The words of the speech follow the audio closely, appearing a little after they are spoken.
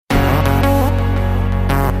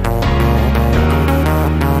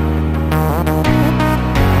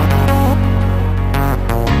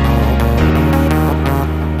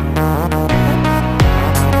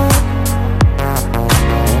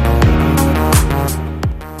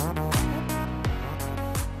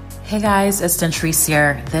Hey guys, it's Dentrice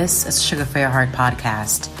here. This is Sugar for Your Heart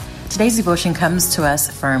podcast. Today's devotion comes to us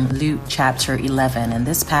from Luke chapter 11, and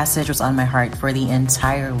this passage was on my heart for the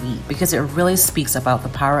entire week because it really speaks about the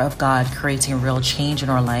power of God creating real change in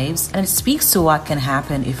our lives, and it speaks to what can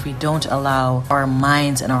happen if we don't allow our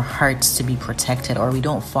minds and our hearts to be protected, or we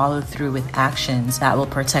don't follow through with actions that will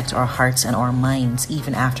protect our hearts and our minds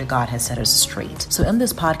even after God has set us straight. So in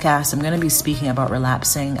this podcast, I'm going to be speaking about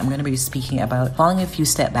relapsing. I'm going to be speaking about falling a few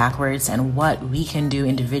steps backwards and what we can do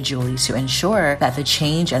individually to ensure that the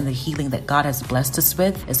change and the healing that God has blessed us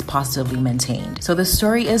with is positively maintained. So the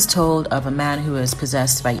story is told of a man who is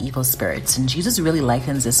possessed by evil spirits, and Jesus really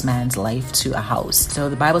likens this man's life to a house. So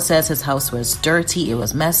the Bible says his house was dirty, it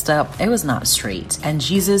was messed up, it was not straight. And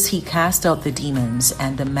Jesus, he cast out the demons,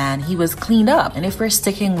 and the man, he was cleaned up. And if we're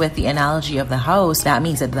sticking with the analogy of the house, that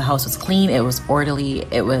means that the house was clean, it was orderly,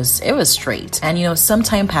 it was straight. And some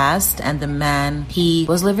time passed, and the man, he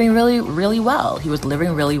was living really well. He was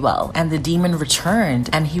living really well. And the demon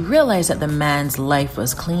returned, and he realized that the man's life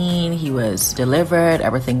was clean, he was delivered,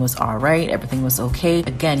 everything was all right, everything was okay.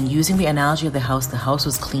 Again, using the analogy of the house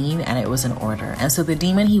was clean and it was in order. And so the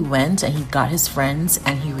demon, he went and he got his friends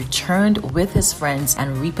and he returned with his friends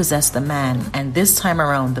and repossessed the man. And this time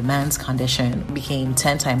around, the man's condition became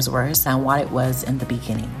 10 times worse than what it was in the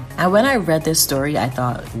beginning. And when I read this story, I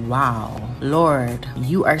thought, wow, Lord,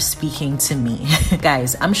 you are speaking to me.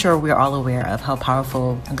 Guys, I'm sure we're all aware of how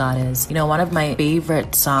powerful God is. One of my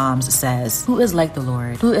favorite Psalms says, "Who is like the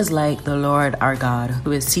Lord? Who is like the Lord our God,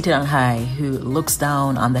 who is seated on high, who looks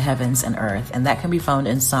down on the heavens and earth?" And that can be found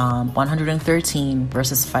in Psalm 113,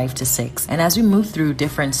 verses 5-6. And as we move through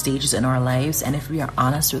different stages in our lives, and if we are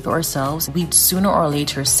honest with ourselves, we sooner or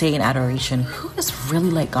later say in adoration, who is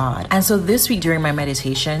really like God? And so this week during my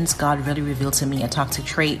meditations, God really revealed to me a toxic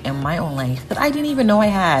trait in my own life that I didn't even know I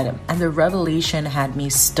had. And the revelation had me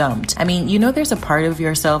stumped. There's a part of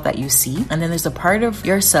yourself that you see, and then there's a part of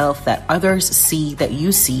yourself that others see that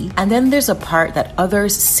you see, and then there's a part that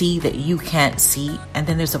others see that you can't see, and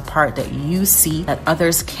then there's a part that you see that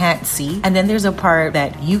others can't see, and then there's a part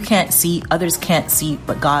that you can't see, others can't see,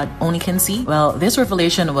 but God only can see. Well, this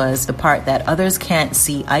revelation was the part that others can't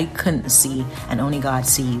see, I couldn't see, and only God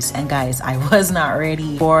sees. And guys, I was not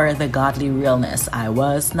ready for the godly realness. I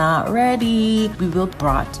was not ready. We were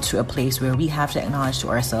brought to a place where we have to acknowledge to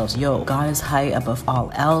ourselves, God is high above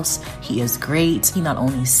all else. He is great. He not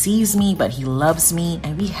only sees me, but he loves me.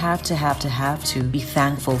 And we have to be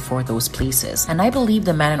thankful for those places. And I believe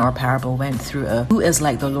the man in our parable went through a who is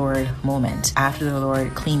like the Lord moment after the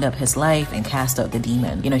Lord cleaned up his life and cast out the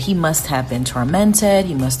demon. He must have been tormented.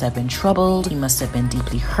 He must have been troubled. He must have been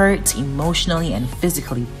deeply hurt, emotionally and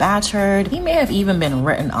physically battered. He may have even been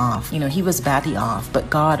written off. He was badly off, but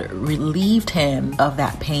God relieved him of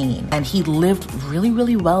that pain. And he lived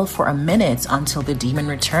really well for a minute until the demon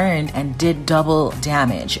returned and did double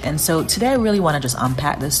damage. And so today I really want to just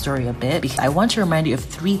unpack this story a bit, because I want to remind you of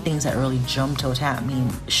 3 things that really jumped out at me,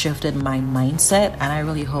 shifted my mindset, and I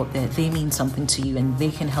really hope that they mean something to you and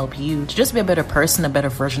they can help you to just be a better person, a better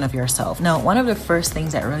version of yourself. Now, one of the first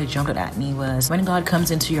things that really jumped out at me was when God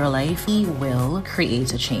comes into your life, he will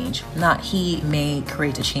create a change. Not he may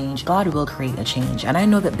create a change, God will create a change. And I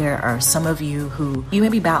know that there are some of you who you may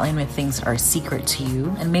be battling with things that are secret to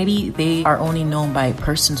you, and maybe they are only known by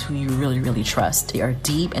persons who you really trust. They are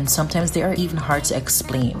deep, and sometimes they are even hard to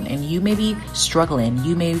explain, and you may be struggling,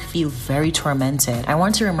 you may feel very tormented. I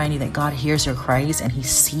want to remind you that God hears your cries and he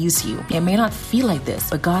sees you. It may not feel like this,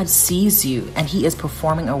 but God sees you and he is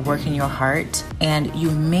performing a work in your heart, and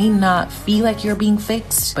you may not feel like you're being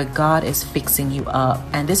fixed, but God is fixing you up.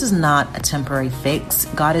 And this is not a temporary fix.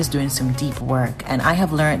 God is doing some deep work. And I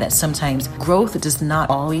have learned that sometimes growth does not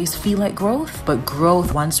always feel like growth, but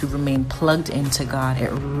growth, once we remain plugged into God, it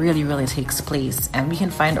really takes place. And we can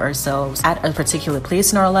find ourselves at a particular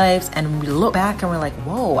place in our lives, and we look back and we're like,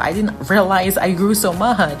 whoa, I didn't realize I grew so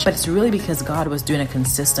much. But it's really because God was doing a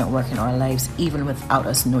consistent work in our lives, even without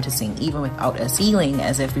us noticing, even without us feeling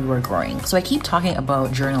as if we were growing. So I keep talking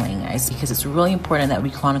about journaling, guys, because it's really important that we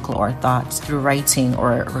chronicle our thoughts through writing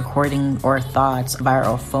or recording our thoughts via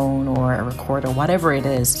our phone or a recorder, whatever it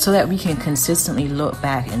is, so that we can consistently look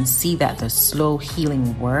back and see that the slow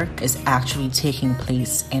healing work is actually taking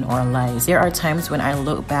place in our lives. There are times when I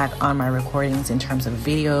look back on my recordings in terms of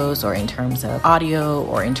videos or in terms of audio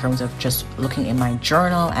or in terms of just looking in my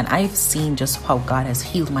journal, and I've seen just how God has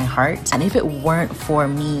healed my heart. And if it weren't for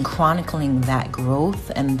me chronicling that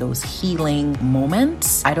growth and those healing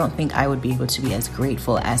moments, I don't think I would be able to be as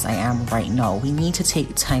grateful as I am right now. We need to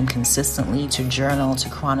take time consistently to journal journal, to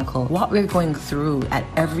chronicle what we're going through at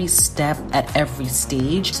every step, at every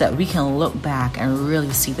stage, so that we can look back and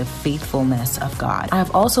really see the faithfulness of God. I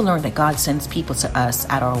have also learned that God sends people to us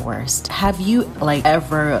at our worst. Have you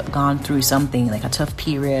ever gone through something like a tough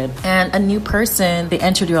period and a new person, they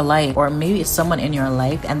entered your life, or maybe it's someone in your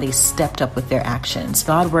life and they stepped up with their actions?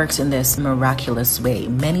 God works in this miraculous way.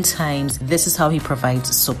 Many times this is how he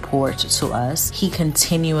provides support to us. He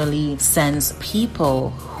continually sends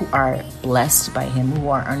people who are blessed by him, who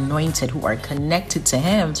are anointed, who are connected to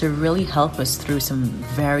him, to really help us through some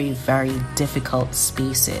very, very difficult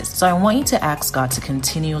spaces. So I want you to ask God to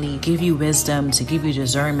continually give you wisdom, to give you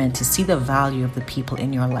discernment, to see the value of the people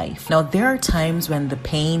in your life. Now, there are times when the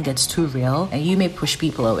pain gets too real and you may push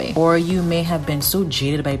people away, or you may have been so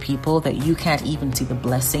jaded by people that you can't even see the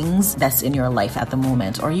blessings that's in your life at the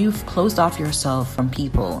moment, or you've closed off yourself from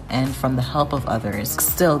people and from the help of others.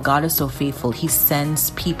 Still, God is so faithful. He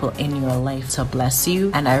sends people in your life to bless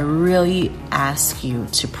you. And I really ask you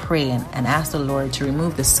to pray and ask the Lord to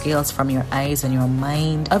remove the scales from your eyes and your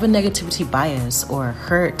mind of a negativity bias or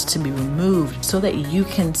hurt to be removed, so that you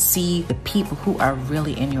can see the people who are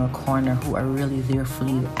really in your corner, who are really there for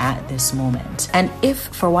you at this moment. And if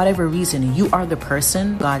for whatever reason you are the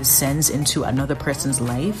person God sends into another person's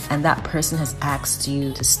life, and that person has asked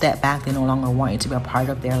you to step back, they no longer want you to be a part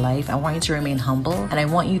of their life, I want you to remain humble, and I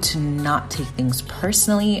want you to not take things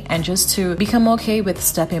personally, and just to become okay with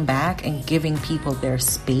stepping back and giving people their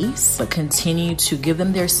space, but continue to give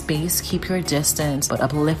them their space, keep your distance, but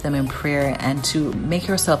uplift them in prayer, and to make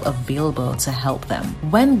yourself available to help them.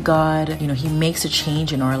 When God, he makes a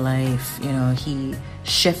change in our life, he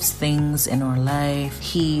shifts things in our life.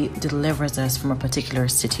 He delivers us from a particular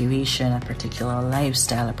situation, a particular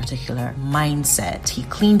lifestyle, a particular mindset. He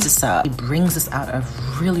cleans us up. He brings us out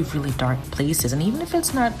of really, really dark places. And even if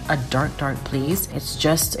it's not a dark place, it's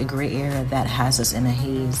just a gray area that has us in a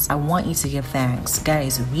haze. I want you to give thanks.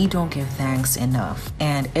 Guys, we don't give thanks enough.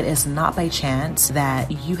 And it is not by chance that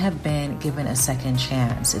you have been given a second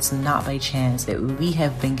chance. It's not by chance that we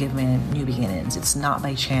have been given new beginnings. It's not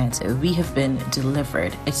by chance that we have been delivered.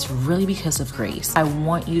 It's really because of grace. I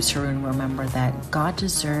want you to remember that God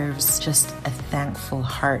deserves just a thankful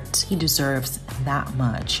heart. He deserves that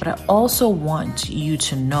much. But I also want you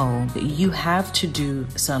to know that you have to do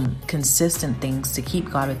some consistent things to keep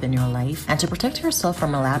God within your life and to protect yourself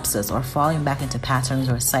from relapses or falling back into patterns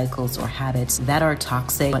or cycles or habits that are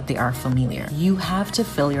toxic, but they are familiar. You have to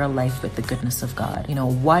fill your life with the goodness of God.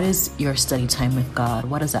 What is your study time with God?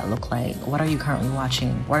 What does that look like? What are you currently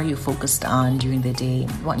watching? What are you focused on during the day?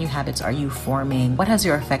 What new habits are you forming? What has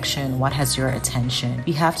your affection? What has your attention?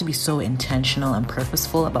 We have to be so intentional and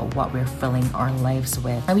purposeful about what we're filling our lives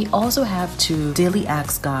with. And we also have to daily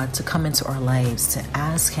ask God to come into our lives, to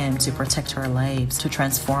ask Him to protect our lives, to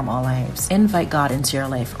transform our lives. Invite God into your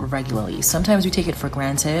life regularly. Sometimes we take it for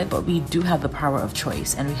granted, but we do have the power of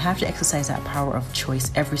choice, and we have to exercise that power of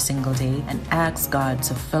choice every single day and ask God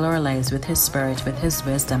to fill our lives with His Spirit, with His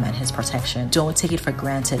wisdom and His protection. Don't take it for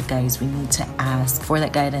granted, guys. We need to ask for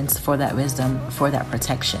that guidance, for that wisdom, for that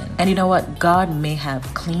protection. And you know what? God may have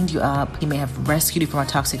cleaned you up. He may have rescued you from a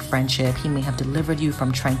toxic friendship. He may have delivered you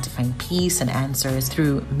from trying to find peace and answers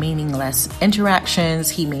through meaningless interactions.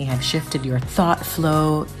 He may have shifted your thought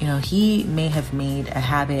flow. He may have made a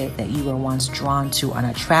habit that you were once drawn to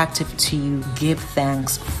unattractive to you. Give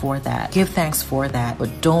thanks for that. Give thanks for that,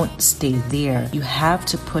 but don't stay there. You have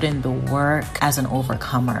to put in the work as an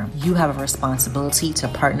overcomer. You have a responsibility to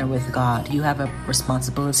partner with God. You have a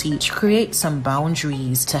responsibility to create some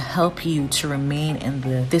boundaries to help you to remain in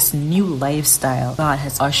this new lifestyle God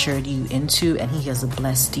has ushered you into and He has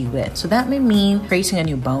blessed you with. So that may mean creating a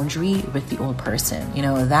new boundary with the old person.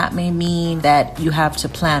 That may mean that you have to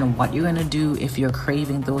plan what you're going to do if you're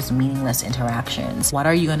craving those meaningless interactions. What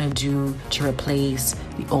are you going to do to replace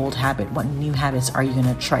the old habit? What new habits are you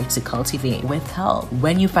going to try to cultivate with help?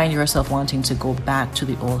 When you find yourself wanting to go back to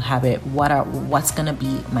the old habit, what's going to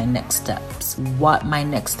be my next steps? What my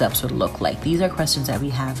next steps would look like? These are questions that we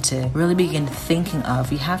have to really begin thinking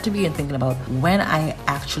of. We have to begin thinking about when I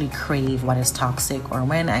actually crave what is toxic, or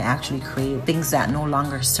when I actually crave things that no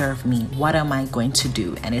longer serve me. What am I going to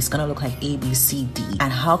do? And it's going to look like A, B, C, D.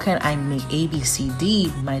 And how can I make A, B, C,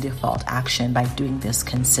 D my default action by doing this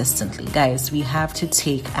consistently? Guys, we have to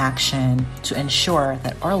take action to ensure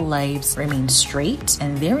that our lives remain straight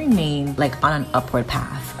and they remain on an upward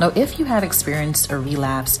path. Now, if you have experienced a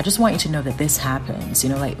relapse, I just want you to know that this happens,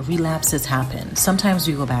 like relapses happen. Sometimes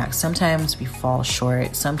we go back, sometimes we fall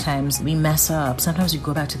short, sometimes we mess up, sometimes we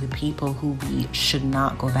go back to the people who we should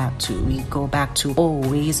not go back to. We go back to old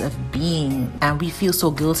ways of being, and we feel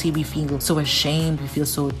so guilty, we feel so ashamed, we feel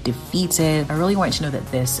so defeated. I really want you to know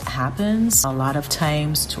that this happens a lot of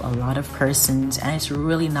times to a lot of persons, and it's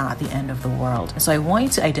really not the end of the world. So I want you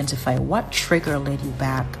to identify what trigger led you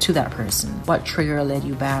back to that person. What trigger led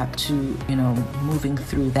you back to, moving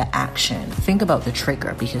through that action. Think about the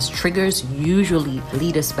trigger, because triggers usually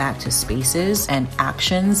lead us back to spaces and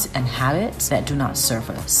actions and habits that do not serve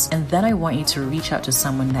us. And then I want you to reach out to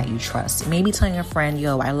someone that you trust. Maybe telling a friend,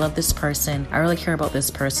 yo, I love this person, I really care about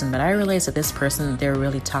this person, but I realize that this person, they're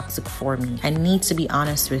really toxic for me. I need to be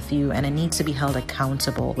honest with you, and I need to be held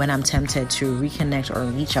accountable when I'm tempted to reconnect or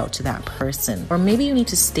reach out to that person. Or maybe you need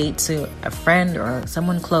to state to a friend or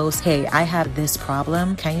someone close, hey, I have this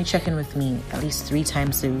problem. Can you check in with me at least 3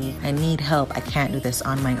 times a week? I need help. I can't do this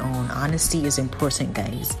on my own. Honesty is important,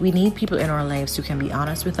 guys. We need people in our lives who can be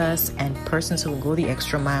honest with us, and persons who will go the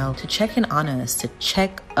extra mile to check in on us, to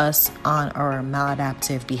check us on our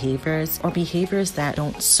maladaptive behaviors, or behaviors that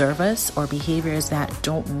don't serve us, or behaviors that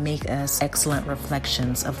don't make us excellent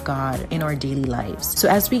reflections of God in our daily lives. So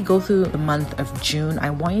as we go through the month of June, I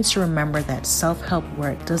want you to remember that self-help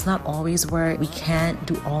work does not always work. We can't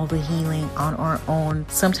do all the healing on our own.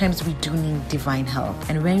 Sometimes we do need divine help.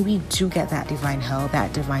 And when we do get that divine help,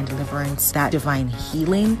 that divine deliverance, that divine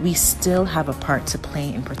healing, we still have a part to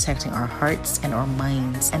play in protecting our hearts and our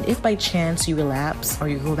minds. And if by chance you relapse or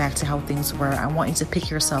you go back to how things were, I want you to pick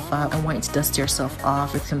yourself up. I want you to dust yourself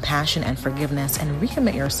off with compassion and forgiveness, and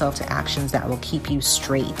recommit yourself to actions that will keep you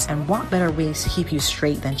straight. And what better ways to keep you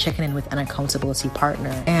straight than checking in with an accountability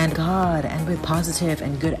partner and God, and with positive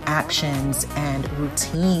and good actions and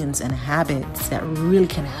routines and habits that really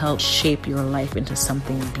can help shape your life into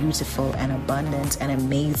something beautiful and abundant and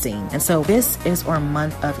amazing. And so this is our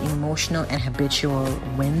month of emotional and habitual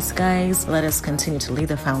wins, guys. Let us continue to lay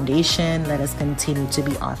the foundation. Let us continue to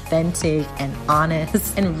be authentic and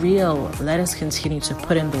honest and real. Let us continue to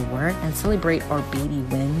put in the work and celebrate our baby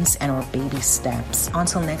wins and our baby steps.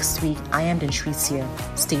 Until next week, I am Dentricia.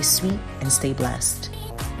 Stay sweet and stay blessed.